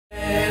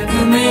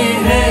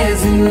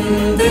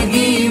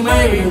जिंदगी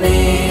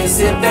मरने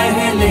से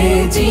पहले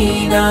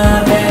जीना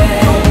है।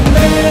 हम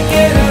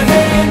लेके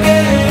रहेंगे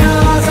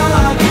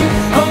आजादी,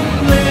 हम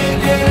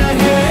लेके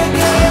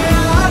रहेंगे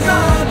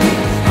आजादी,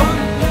 हम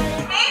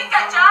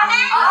क्या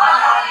चाहे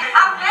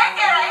हम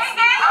लेके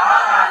रहेंगे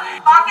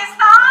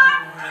Pakistan.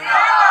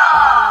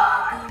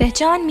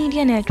 Pehchan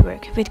Media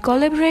Network, with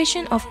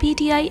collaboration of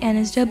PTI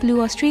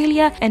NSW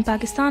Australia and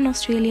Pakistan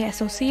Australia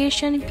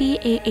Association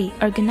PAA,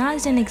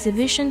 organized an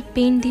exhibition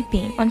Paint the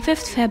Pain on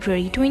 5th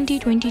February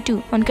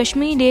 2022 on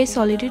Kashmir Day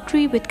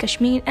Solidarity with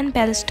Kashmir and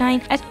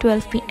Palestine at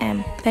 12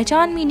 p.m.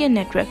 Pehchan Media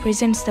Network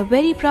presents the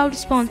very proud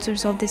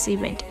sponsors of this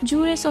event: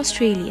 Juris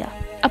Australia,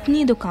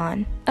 Apni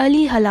Dukaan,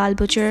 Ali Halal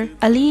Butcher,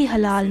 Ali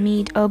Halal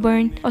Meat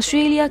Urban,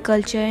 Australia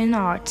Culture and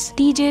Arts,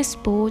 DJ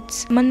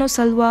Sports, Manno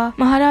Salwa,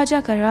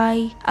 Maharaja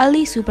Karai,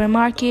 Ali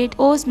Supermarket,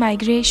 Oz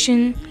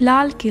Migration,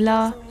 Lal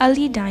Killa,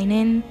 Ali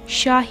Dine-In,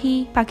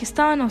 Shahi,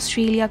 Pakistan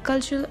Australia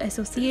Cultural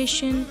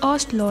Association,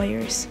 Aust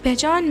Lawyers.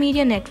 Pehchan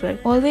Media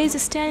Network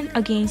always stand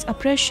against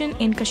oppression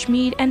in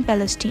Kashmir and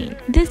Palestine.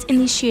 This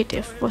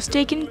initiative was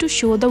taken to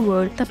show the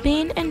world the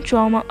pain and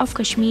trauma of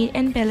Kashmir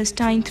and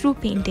Palestine through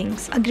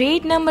paintings. A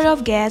great number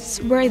of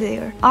guests were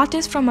there.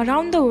 Artists from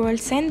around the world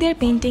sent their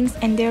paintings,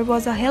 and there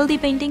was a healthy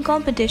painting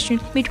competition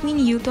between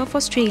youth of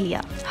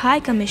Australia. High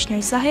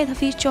Commissioner Zahid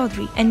Hafiz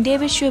Chaudhry and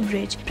David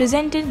Shoebridge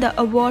presented the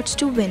awards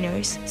to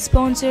winners.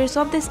 Sponsors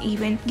of this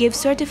event gave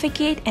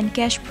certificate and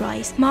cash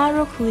prize.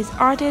 Maruk, who is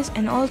artist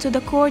and also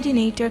the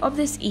coordinator of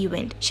this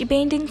event, she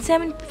painted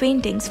 7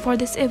 paintings for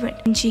this event,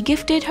 and she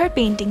gifted her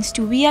paintings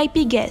to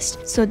VIP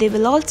guests, so they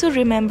will also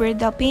remember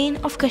the pain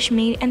of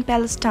Kashmir and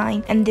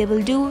Palestine, and they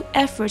will do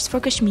efforts for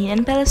Kashmir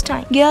and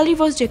Palestine. Gallery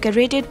was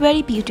decorated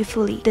very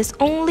beautifully. This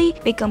only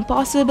become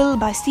possible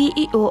by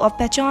CEO of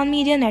Pehchan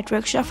Media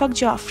Network Shafak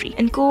Jaffrey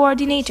and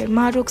coordinator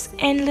Maruk's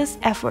endless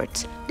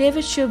efforts.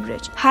 David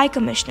Shoebridge, High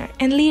Commissioner,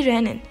 and Lee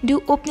Renan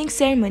do opening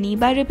ceremony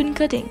by ribbon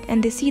cutting,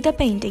 and they see the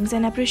paintings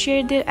and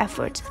appreciate their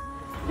efforts.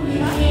 1,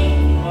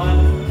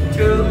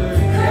 2.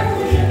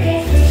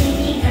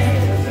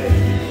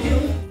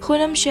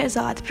 Khurram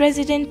Shehzad,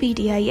 President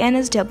PTI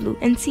NSW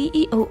and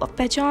CEO of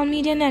Pehchan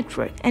Media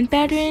Network and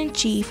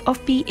Patron-in-Chief of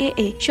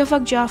PAA,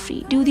 Shafak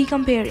Jaffrey, do the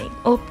comparing.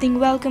 Opening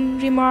welcome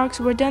remarks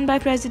were done by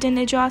President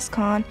Ejaz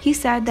Khan. He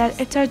said that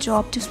it's our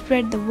job to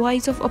spread the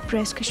voice of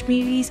oppressed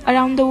Kashmiris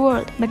around the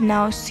world. But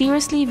now,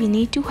 seriously, we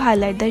need to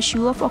highlight the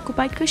issue of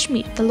occupied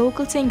Kashmir. The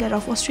local singer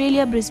of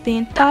Australia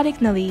Brisbane, Tariq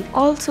Naveed,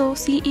 also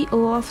CEO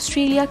of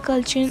Australia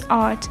Culture and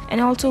Arts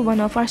and also one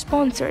of our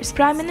sponsors.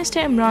 Prime Minister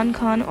Imran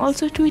Khan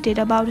also tweeted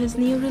about his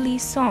new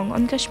release song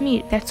on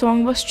Kashmir. That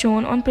song was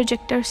shown on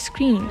projector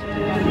screen.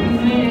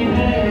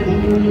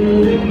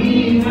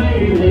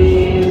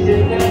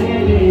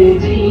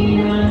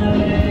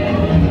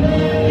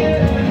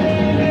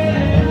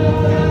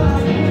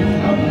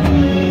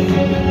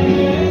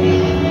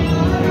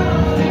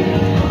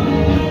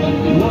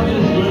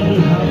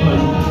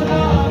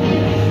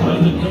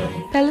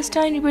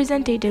 Palestine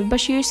representative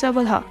Bashir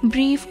Sawalha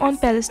brief on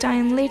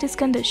Palestine's latest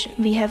condition.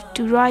 We have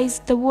to raise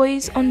the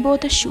voice on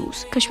both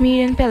issues,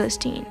 Kashmir and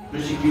Palestine.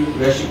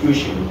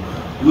 Persecution.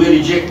 We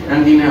reject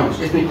and denounce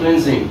ethnic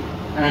cleansing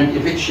and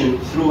eviction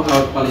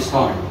throughout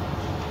Palestine.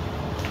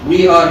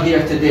 We are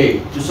here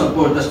today to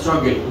support the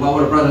struggle of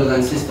our brothers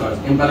and sisters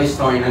in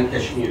Palestine and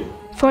Kashmir.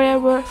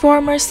 Forever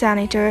former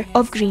Senator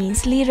of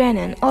Greens Lee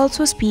Renan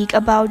also speak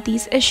about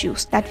these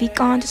issues that we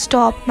can't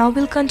stop. Now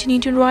we'll continue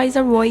to raise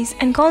our voice,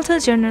 and Consul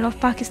General of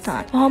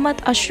Pakistan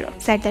Mohammad Ashraf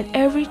said that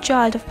every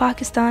child of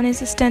Pakistan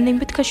is standing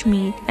with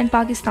Kashmir, and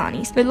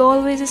Pakistanis will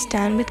always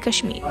stand with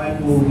Kashmir.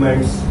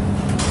 Movements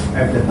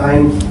at the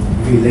time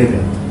we live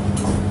in,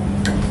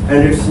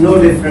 and it's no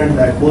different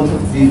that both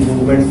of these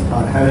movements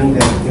are having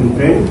their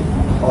imprint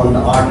on the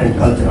art and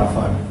culture of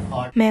our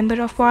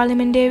Member of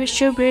Parliament David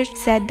Shoebridge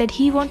said that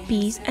he wants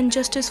peace and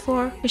justice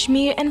for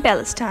Kashmir and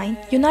Palestine.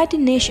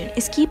 United Nations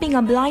is keeping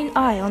a blind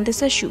eye on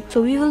this issue,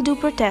 so we will do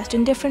protest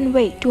in different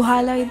way to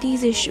highlight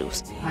these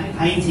issues.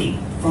 Painting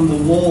from the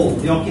wall,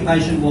 the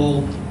occupation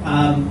wall,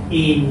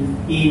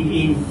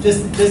 in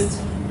just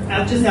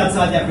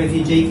outside that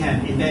refugee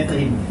camp in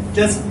Bethlehem.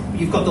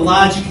 You've got the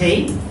large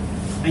quay,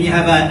 and you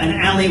have an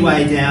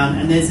alleyway down,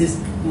 and there's this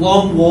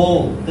long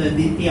wall,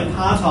 the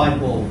apartheid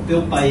wall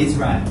built by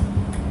Israel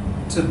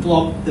to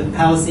block the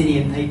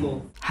Palestinian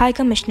people. High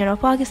Commissioner of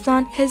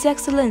Pakistan, His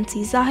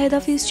Excellency Zahid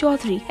Hafiz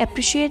Chaudhry,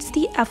 appreciates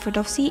the effort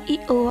of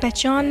CEO of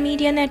Pehchan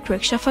Media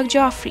Network Shafak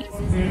Jaffrey.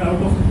 Made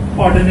out of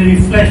ordinary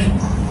flesh,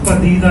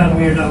 but these are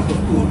made out of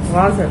gold.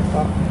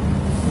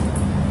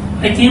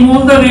 I came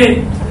all the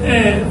way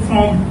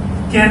from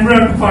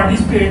Canberra to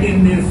participate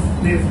in this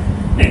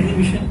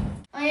exhibition.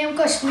 I am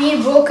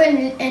Kashmir,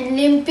 broken and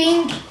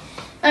limping.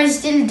 I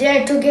still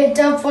dare to get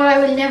up, for I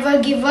will never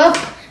give up.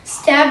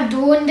 Stabbed,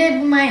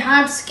 wounded, my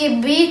heart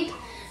skipped beat.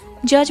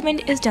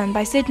 Judgment is done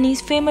by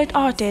Sydney's famed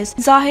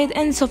artists Zahid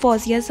and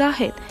Safozia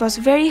Zahid. It was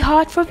very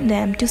hard for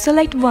them to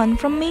select one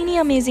from many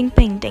amazing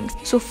paintings,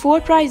 so 4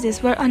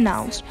 prizes were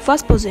announced.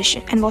 First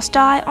position and was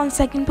tie on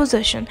second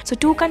position, so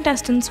 2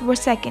 contestants were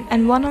second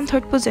and 1 on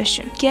third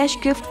position.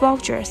 Cash gift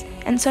vouchers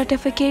and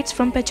certificates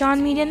from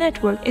Pechan Media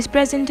Network is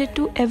presented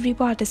to every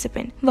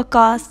participant.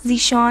 Waqas,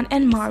 Zishan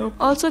and Maruf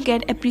also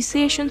get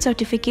appreciation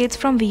certificates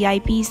from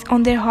VIPs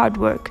on their hard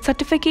work.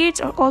 Certificates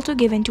are also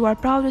given to our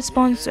proud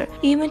sponsor.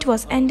 Event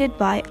was ended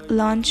by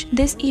lunch.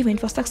 This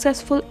event was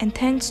successful and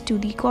thanks to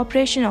the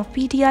cooperation of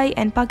PTI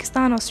and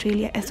Pakistan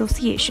Australia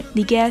Association,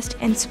 the guests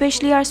and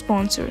especially our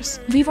sponsors.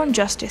 We want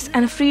justice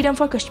and freedom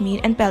for Kashmir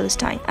and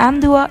Palestine. I'm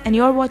Dua and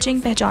you're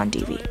watching Pechan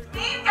TV.